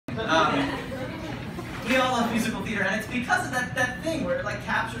because of that thing where it like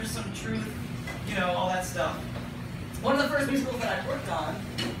captures some truth, you know, all that stuff. One of the first musicals that I worked on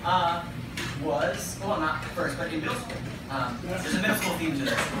was, well, not first, but in middle school. There's a middle school theme to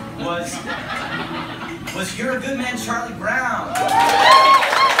this. Was You're a Good Man, Charlie Brown.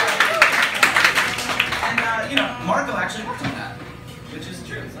 And, you know, Marco actually worked on that, which is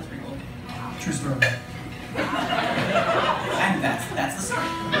true, so that's pretty cool. True story. And that's the story.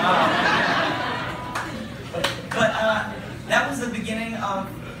 But that was the beginning of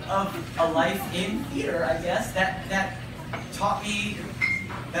a life in theater, I guess, that taught me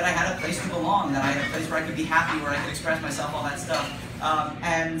that I had a place to belong, that I had a place where I could be happy, where I could express myself, all that stuff.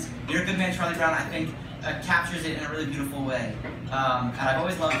 And You're a Good Man, Charlie Brown, I think, captures it in a really beautiful way. And I've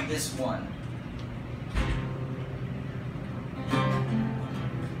always loved this one.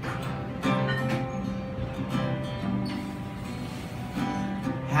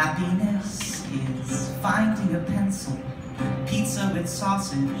 Happiness is finding a pencil, pizza with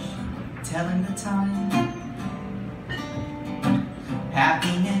sausage, telling the time.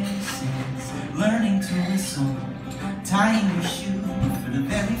 Happiness is learning to whistle, tying your shoe for the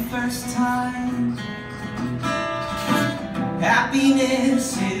very first time.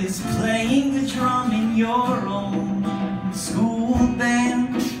 Happiness is playing the drum in your own school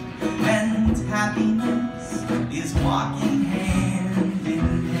band. And happiness is walking hand in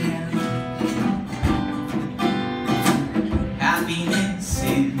hand. Happiness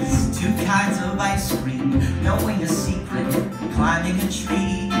is 2 kinds of ice cream, knowing a secret, climbing a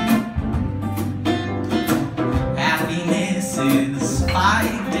tree. Happiness is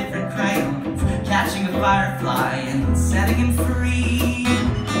 5 different crayons, catching a firefly and setting him free.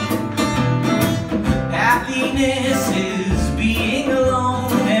 Happiness is